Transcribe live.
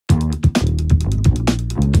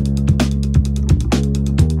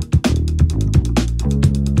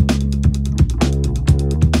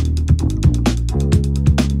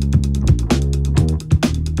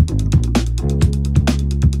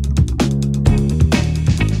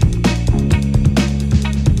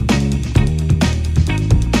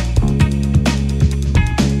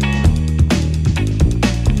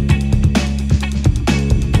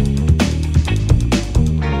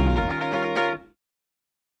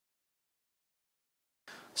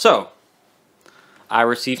So, I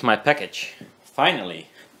received my package. Finally.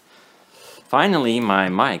 Finally, my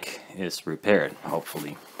mic is repaired,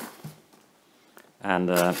 hopefully. And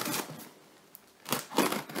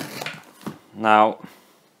now,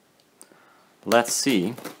 let's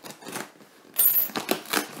see.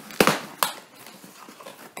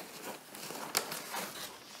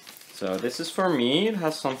 So this is for me, it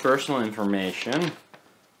has some personal information.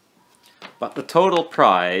 But the total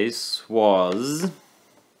price was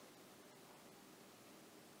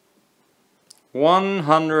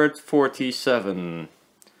 $147,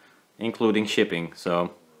 including shipping,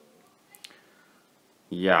 so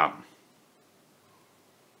yeah.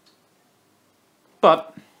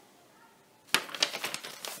 But,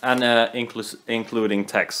 and including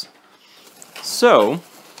tax. So,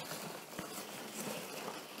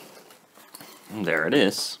 there it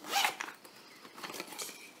is.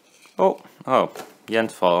 Oh, the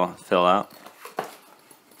end fell out.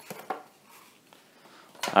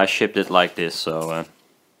 I shipped it like this, so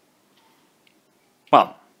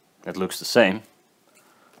well, it looks the same.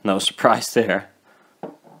 No surprise there.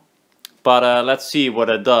 But let's see what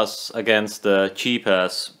it does against the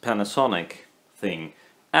cheap-ass Panasonic thing.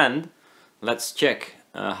 And let's check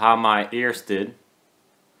how my ears did.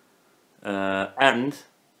 And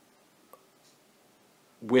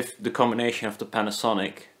with the combination of the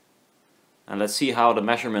Panasonic. And let's see how the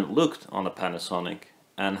measurement looked on the Panasonic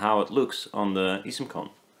and how it looks on the IsemCon.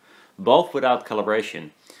 Both without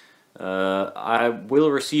calibration. I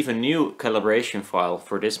will receive a new calibration file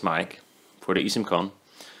for this mic, for the IsemCon,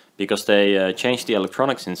 because they changed the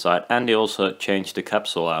electronics inside and they also changed the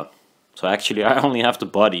capsule out. So actually I only have the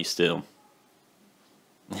body still.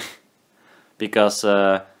 Because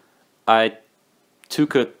I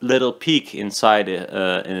took a little peek inside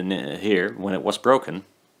in here when it was broken.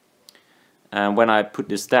 And when I put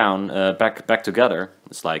this down, back together,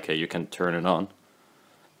 it's like you can turn it on.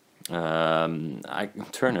 I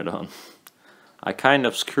turn it on. I kind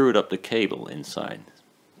of screwed up the cable inside,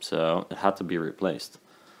 so it had to be replaced.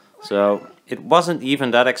 So it wasn't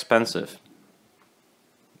even that expensive.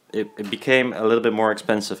 It became a little bit more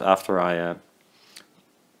expensive after I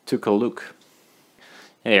took a look.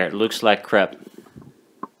 Here, it looks like crap.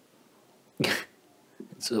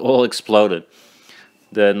 It's all exploded.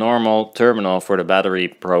 The normal terminal for the battery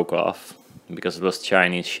broke off because it was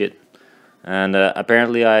Chinese shit. And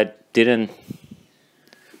apparently I didn't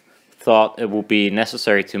thought it would be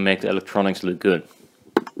necessary to make the electronics look good.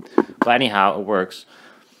 But anyhow, it works.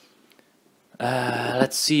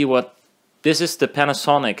 Let's see what... This is the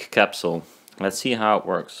Panasonic capsule. Let's see how it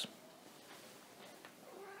works.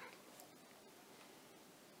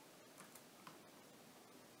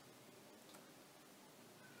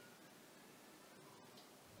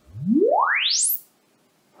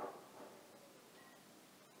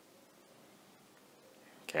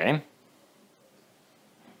 Okay.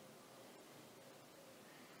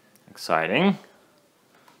 Exciting.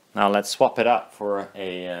 Now let's swap it up for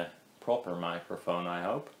a proper microphone, I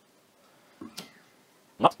hope.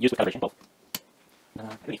 Not use the calibration both.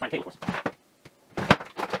 Use my cable, of course.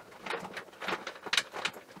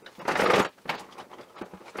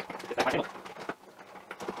 Is that my cable?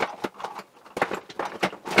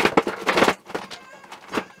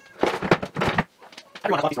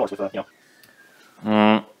 Everyone has these with, you know.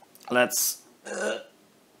 Let's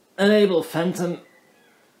enable phantom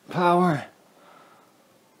power.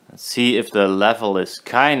 Let's see if the level is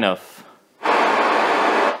kind of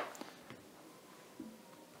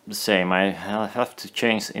the same. I have to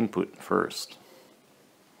change the input first.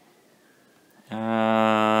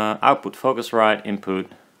 Output focus right, input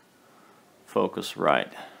focus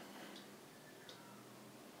right.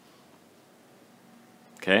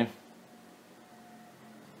 Okay.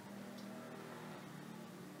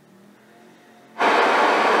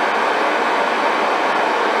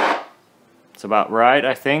 It's about right,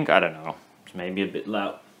 I think. I don't know. It's maybe a bit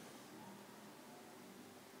loud.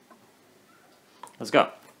 Let's go.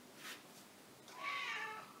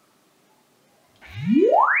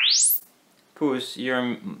 Poos,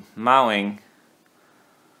 you're mowing.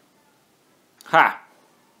 Ha!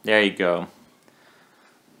 There you go.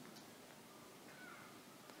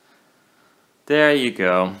 There you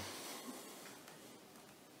go.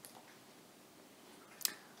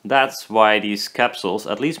 That's why these capsules,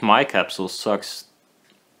 at least my capsule, sucks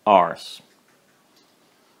arse.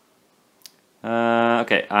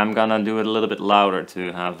 Okay, I'm gonna do it a little bit louder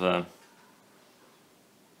to have a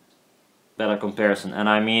better comparison. And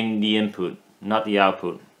I mean the input, not the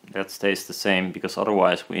output. That stays the same, because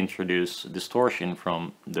otherwise we introduce distortion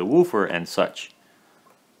from the woofer and such.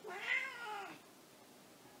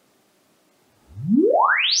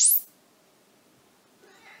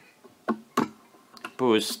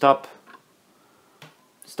 Boo, stop.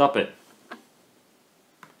 Stop it.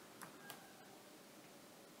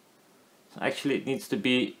 Actually, it needs to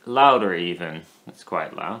be louder even. It's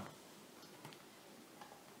quite loud.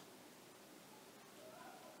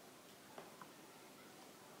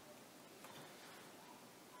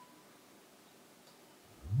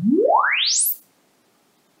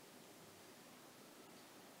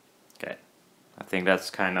 Okay, I think that's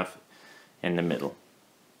kind of in the middle.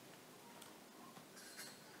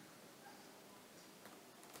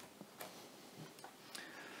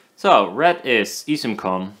 So, red is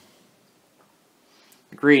IsemCon.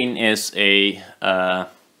 Green is a,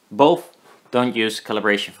 both don't use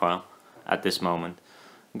calibration file at this moment.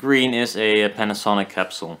 Green is a Panasonic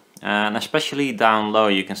capsule, and especially down low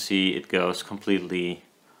you can see it goes completely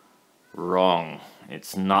wrong.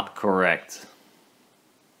 It's not correct.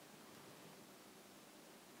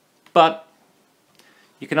 But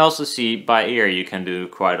you can also see by ear you can do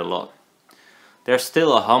quite a lot. There's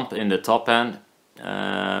still a hump in the top end,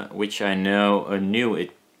 which I knew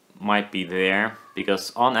it might be there,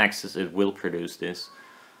 because on axis it will produce this.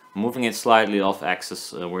 Moving it slightly off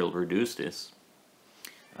axis will reduce this.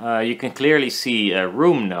 You can clearly see a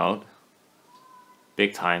room node,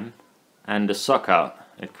 big time, and the suck out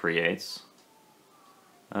it creates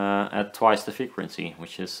at twice the frequency,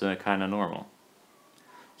 which is kind of normal.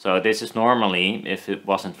 So this is normally, if it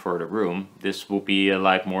wasn't for the room, this would be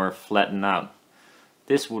like more flattened out.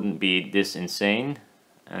 This wouldn't be this insane,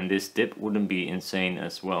 and this dip wouldn't be insane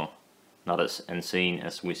as well. Not as insane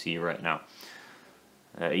as we see right now.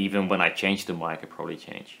 Even when I change the mic, it probably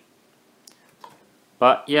change.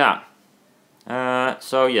 But yeah.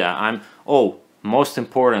 So yeah, most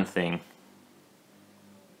important thing.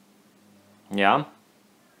 Yeah.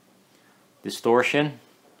 Distortion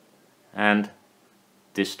and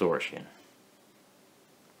distortion.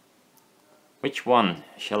 Which one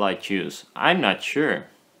shall I choose? I'm not sure.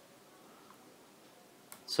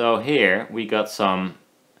 So here we got some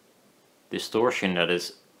distortion that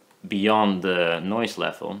is beyond the noise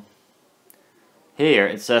level. Here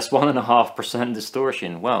it says 1.5%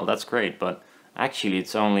 distortion. Well, that's great, but actually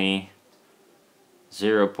it's only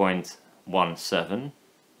 0.17.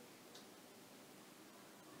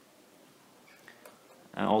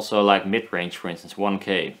 And also like mid-range, for instance,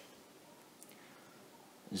 1K.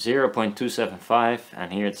 0.275,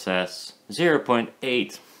 and here it says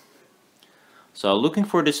 0.8. So looking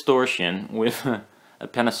for distortion with a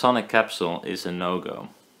Panasonic capsule is a no-go.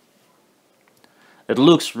 It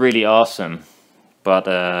looks really awesome, but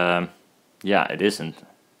yeah, it isn't.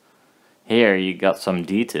 Here you got some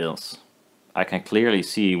details. I can clearly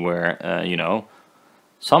see where, you know,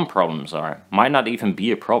 some problems are. Might not even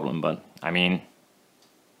be a problem, but I mean,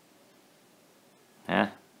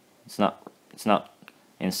 it's not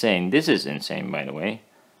insane. This is insane, by the way.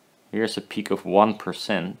 Here's a peak of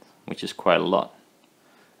 1%, which is quite a lot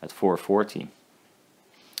at 440.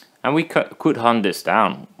 And we could hunt this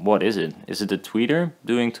down. What is it? Is it the tweeter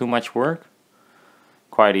doing too much work?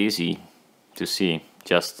 Quite easy to see.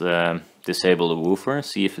 Just disable the woofer,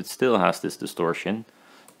 see if it still has this distortion,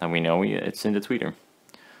 and we know it's in the tweeter.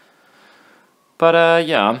 But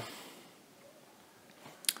yeah,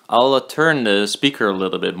 I'll turn the speaker a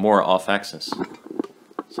little bit more off axis.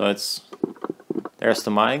 So there's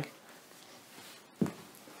the mic.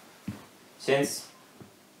 Since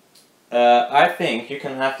I think you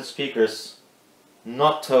can have the speakers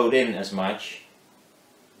not towed in as much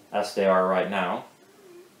as they are right now,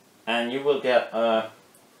 and you will get a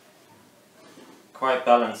quite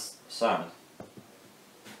balanced sound.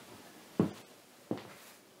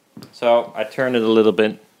 So I turned it a little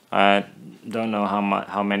bit. I don't know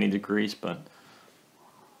how many degrees, but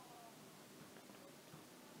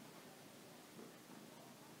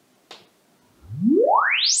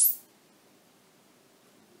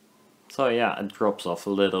so yeah, it drops off a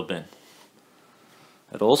little bit.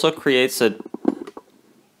 It also creates a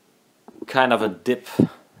kind of a dip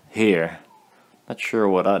here. Not sure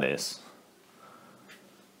what that is.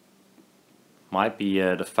 Might be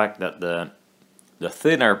the fact that the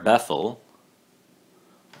thinner baffle.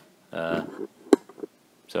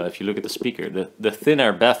 So if you look at the speaker, the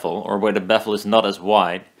thinner baffle, or where the baffle is not as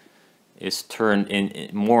wide, is turned in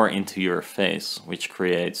more into your face, which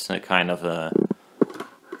creates a kind of a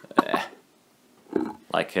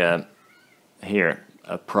here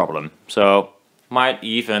a problem. So might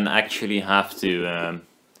even actually have to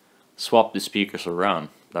swap the speakers around.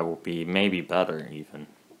 That would be maybe better even.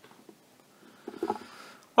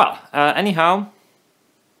 Well, anyhow,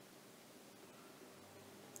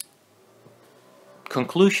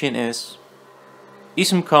 conclusion is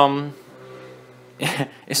IsemCon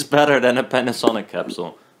is better than a Panasonic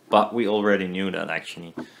capsule, but we already knew that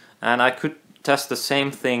actually. And I could test the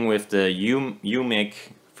same thing with the UMIC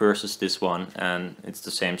versus this one, and it's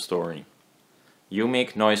the same story.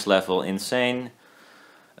 UMIC noise level insane,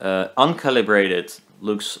 uncalibrated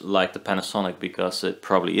looks like the Panasonic because it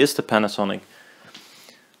probably is the Panasonic.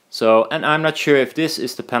 So, and I'm not sure if this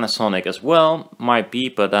is the Panasonic as well, might be,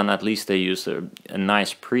 but then at least they used a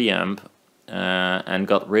nice preamp and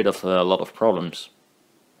got rid of a lot of problems.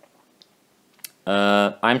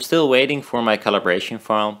 I'm still waiting for my calibration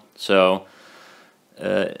file. So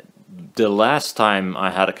the last time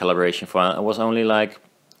I had a calibration file, it was only like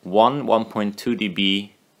 1.2 dB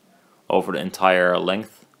over the entire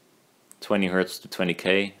length, 20 Hz to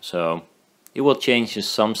 20K. So it will change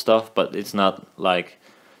some stuff, but it's not like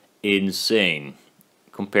insane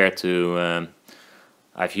compared to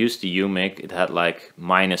I've used the UMIC. It had like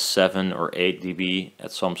 -7 or 8 dB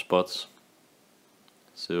at some spots.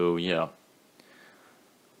 So yeah.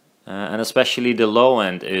 And especially the low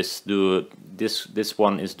end is this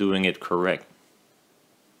one is doing it correct.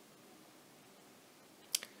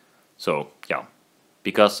 So yeah,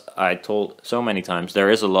 because I told so many times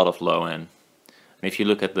there is a lot of low end. And if you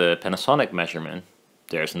look at the Panasonic measurement,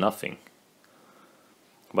 there's nothing.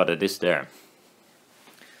 But it is there.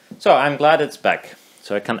 So I'm glad it's back.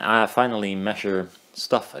 So I can finally measure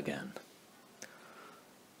stuff again.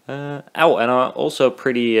 Oh, and I'm also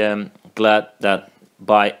pretty glad that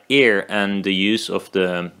by ear and the use of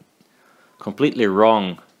the completely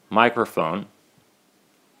wrong microphone,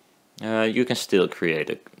 you can still create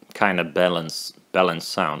a kind of balanced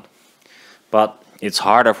sound. But it's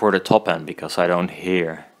harder for the top end because I don't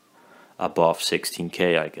hear above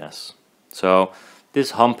 16K, I guess. So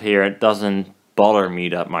this hump here doesn't bother me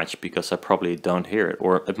that much because I probably don't hear it,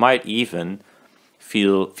 or it might even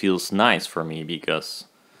feels nice for me because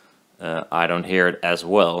I don't hear it as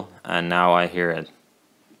well, and now I hear it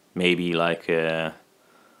maybe like a,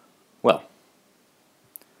 well,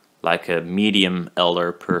 like a medium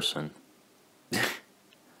elder person.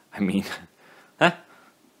 I mean, huh?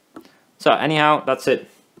 So anyhow, that's it.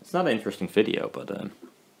 It's not an interesting video, but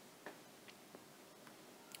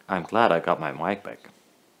I'm glad I got my mic back.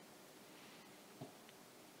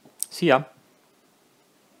 See ya.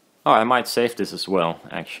 Oh, I might save this as well,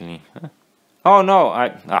 actually. Huh? Oh no,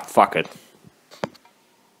 fuck it.